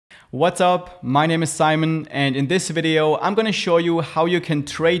What's up? My name is Simon, and in this video, I'm going to show you how you can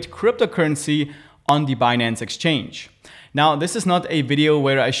trade cryptocurrency on the Binance exchange. Now, this is not a video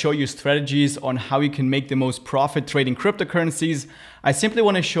where I show you strategies on how you can make the most profit trading cryptocurrencies. I simply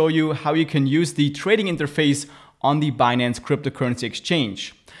want to show you how you can use the trading interface on the Binance cryptocurrency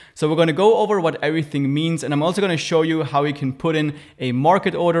exchange. So we're going to go over what everything means, and I'm also going to show you how you can put in a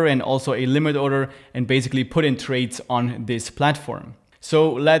market order and also a limit order and basically put in trades on this platform.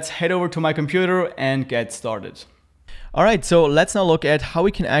 So let's head over to my computer and get started. All right, so let's now look at how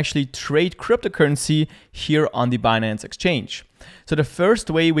we can actually trade cryptocurrency here on the Binance exchange. So the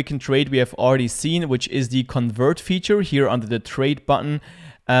first way we can trade we have already seen, which is the convert feature here under the trade button.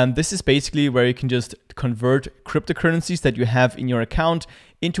 This is basically where you can just convert cryptocurrencies that you have in your account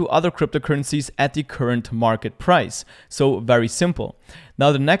into other cryptocurrencies at the current market price. So very simple.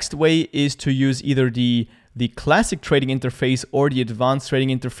 Now the next way is to use either the classic trading interface or the advanced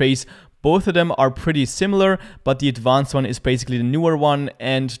trading interface. Both of them are pretty similar, but the advanced one is basically the newer one,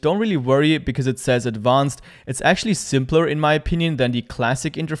 and don't really worry because it says advanced. It's actually simpler in my opinion than the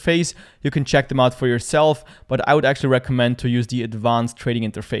classic interface. You can check them out for yourself, but I would actually recommend to use the advanced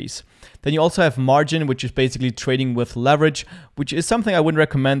trading interface. Then you also have margin, which is basically trading with leverage, which is something I wouldn't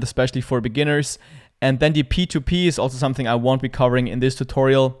recommend, especially for beginners. And then the P2P is also something I won't be covering in this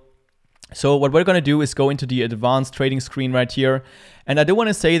tutorial. So what we're going to do is go into the advanced trading screen right here. And I do want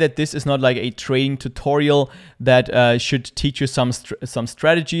to say that this is not like a trading tutorial that should teach you some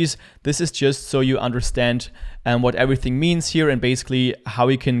strategies. This is just so you understand what everything means here and basically how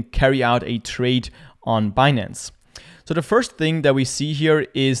you can carry out a trade on Binance. So the first thing that we see here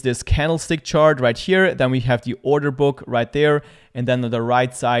is this candlestick chart right here. Then we have the order book right there. And then on the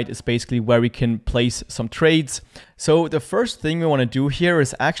right side is basically where we can place some trades. So the first thing we want to do here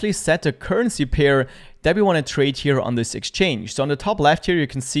is actually set a currency pair that we want to trade here on this exchange. So on the top left here, you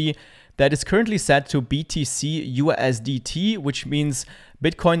can see that it's currently set to BTC USDT, which means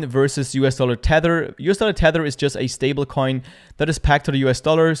Bitcoin versus US dollar tether. US dollar tether is just a stable coin that is pegged to the US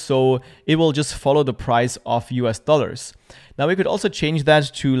dollar, so it will just follow the price of US dollars. Now we could also change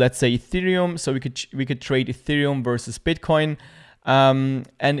that to, let's say, Ethereum. So we could trade Ethereum versus Bitcoin. And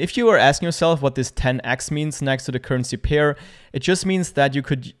if you are asking yourself what this 10x means next to the currency pair, it just means that you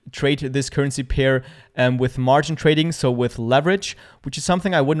could trade this currency pair with margin trading, so with leverage, which is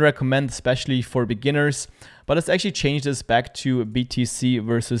something I wouldn't recommend, especially for beginners. But let's actually change this back to BTC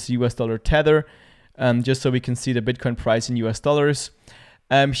versus US dollar tether, just so we can see the Bitcoin price in US dollars.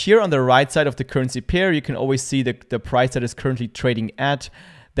 Here on the right side of the currency pair, you can always see the price that is currently trading at.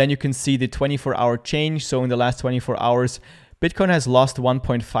 Then you can see the 24-hour change. So in the last 24 hours, Bitcoin has lost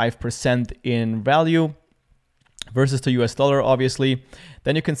 1.5% in value versus the US dollar, obviously.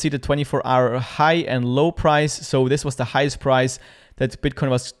 Then you can see the 24-hour high and low price. So this was the highest price that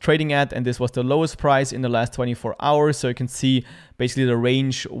Bitcoin was trading at, and this was the lowest price in the last 24 hours. So you can see basically the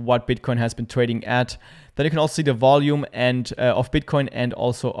range what Bitcoin has been trading at. Then you can also see the volume and of Bitcoin and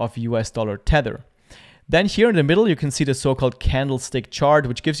also of US dollar tether. Then here in the middle, you can see the so-called candlestick chart,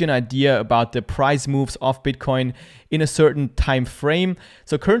 which gives you an idea about the price moves of Bitcoin in a certain time frame.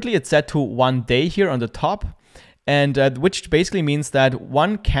 So currently it's set to 1 day here on the top, and which basically means that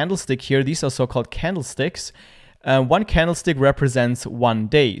one candlestick here, these are so-called candlesticks, one candlestick represents 1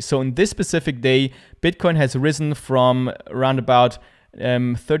 day. So in this specific day, Bitcoin has risen from around about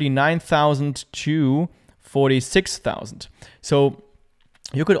 39,000 to 46,000. So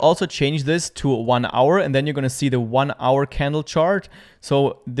you could also change this to 1 hour, and then you're going to see the 1 hour candle chart.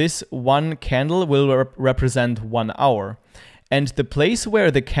 So this one candle will represent 1 hour. And the place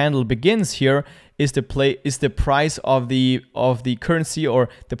where the candle begins here is the price of the currency, or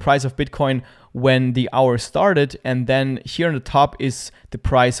the price of Bitcoin when the hour started. And then here on the top is the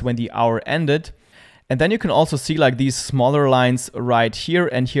price when the hour ended. And then you can also see like these smaller lines right here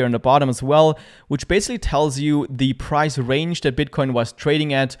and here on the bottom as well, which basically tells you the price range that Bitcoin was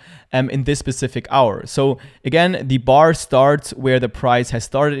trading at in this specific hour. So again, the bar starts where the price has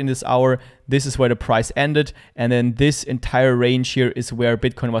started in this hour. This is where the price ended. And then this entire range here is where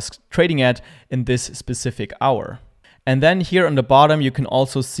Bitcoin was trading at in this specific hour. And then here on the bottom, you can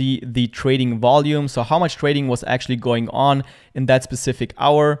also see the trading volume. So how much trading was actually going on in that specific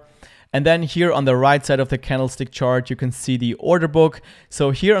hour. And then here on the right side of the candlestick chart, you can see the order book.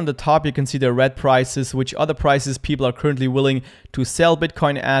 So here on the top, you can see the red prices, which other prices people are currently willing to sell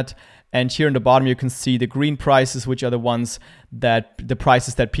Bitcoin at. And here in the bottom, you can see the green prices, which are the ones that the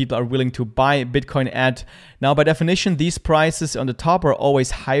prices that people are willing to buy Bitcoin at. Now, by definition, these prices on the top are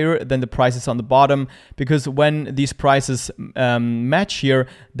always higher than the prices on the bottom, because when these prices match here,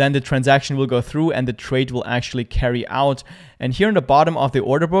 then the transaction will go through and the trade will actually carry out. And here in the bottom of the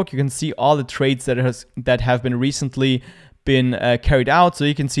order book, you can see all the trades that have been recently been carried out. So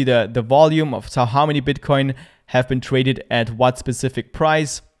you can see the volume of how many Bitcoin have been traded at what specific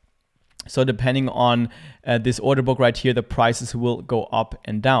price. So depending on this order book right here, the prices will go up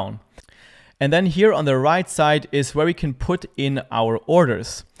and down. And then here on the right side is where we can put in our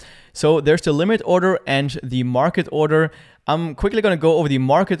orders. So there's the limit order and the market order. I'm quickly going to go over the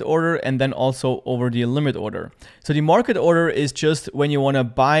market order and then also over the limit order. So the market order is just when you want to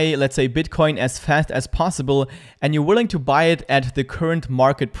buy, let's say, Bitcoin as fast as possible, and you're willing to buy it at the current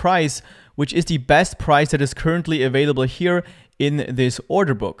market price, which is the best price that is currently available here in this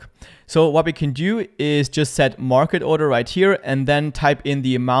order book. So what we can do is just set market order right here and then type in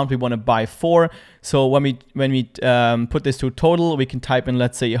the amount we want to buy for. So when we put this to total, we can type in,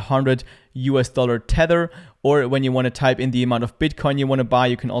 let's say, $100 tether, or when you want to type in the amount of Bitcoin you want to buy,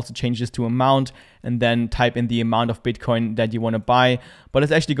 you can also change this to amount and then type in the amount of Bitcoin that you want to buy. But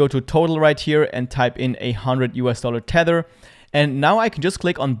let's actually go to total right here and type in $100 tether. And now I can just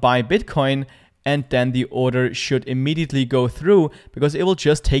click on buy Bitcoin, and then the order should immediately go through because it will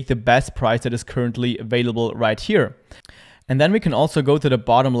just take the best price that is currently available right here. And then we can also go to the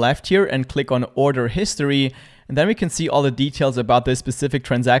bottom left here and click on order history. And then we can see all the details about this specific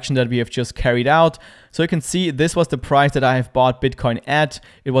transaction that we have just carried out. So you can see this was the price that I have bought Bitcoin at.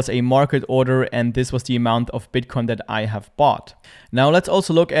 It was a market order, and this was the amount of Bitcoin that I have bought. Now let's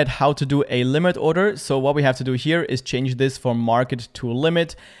also look at how to do a limit order. So what we have to do here is change this from market to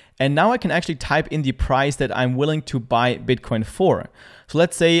limit. And now I can actually type in the price that I'm willing to buy Bitcoin for. So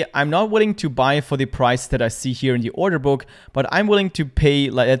let's say I'm not willing to buy for the price that I see here in the order book, but I'm willing to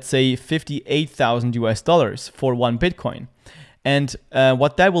pay, let's say, $58,000 for one Bitcoin. And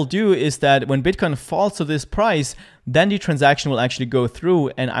what that will do is that when Bitcoin falls to this price, then the transaction will actually go through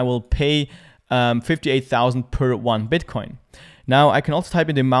and I will pay 58,000 per one Bitcoin. Now I can also type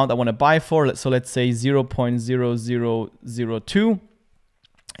in the amount I want to buy for. So let's say 0.0002.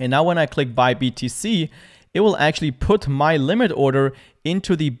 And now when I click buy BTC, it will actually put my limit order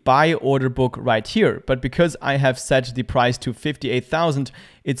into the buy order book right here. But because I have set the price to 58,000,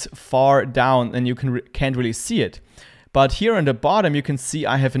 it's far down and you can't really see it. But here on the bottom, you can see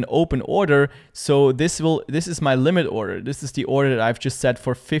I have an open order. So this is my limit order. This is the order that I've just set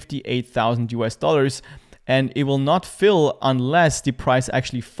for $58,000. And it will not fill unless the price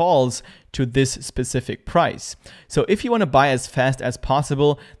actually falls to this specific price. So if you want to buy as fast as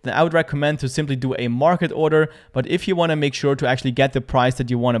possible, then I would recommend to simply do a market order. But if you want to make sure to actually get the price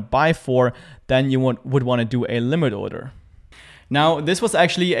that you want to buy for, then you would want to do a limit order. Now, this was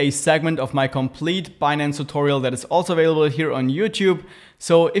actually a segment of my complete Binance tutorial that is also available here on YouTube.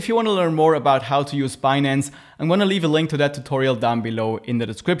 So if you want to learn more about how to use Binance, I'm going to leave a link to that tutorial down below in the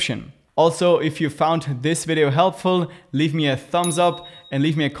description. Also, if you found this video helpful, leave me a thumbs up and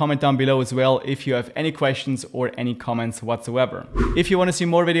leave me a comment down below as well if you have any questions or any comments whatsoever. If you want to see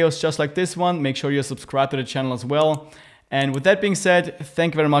more videos just like this one, make sure you subscribe to the channel as well. And with that being said,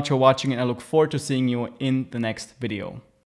 thank you very much for watching and I look forward to seeing you in the next video.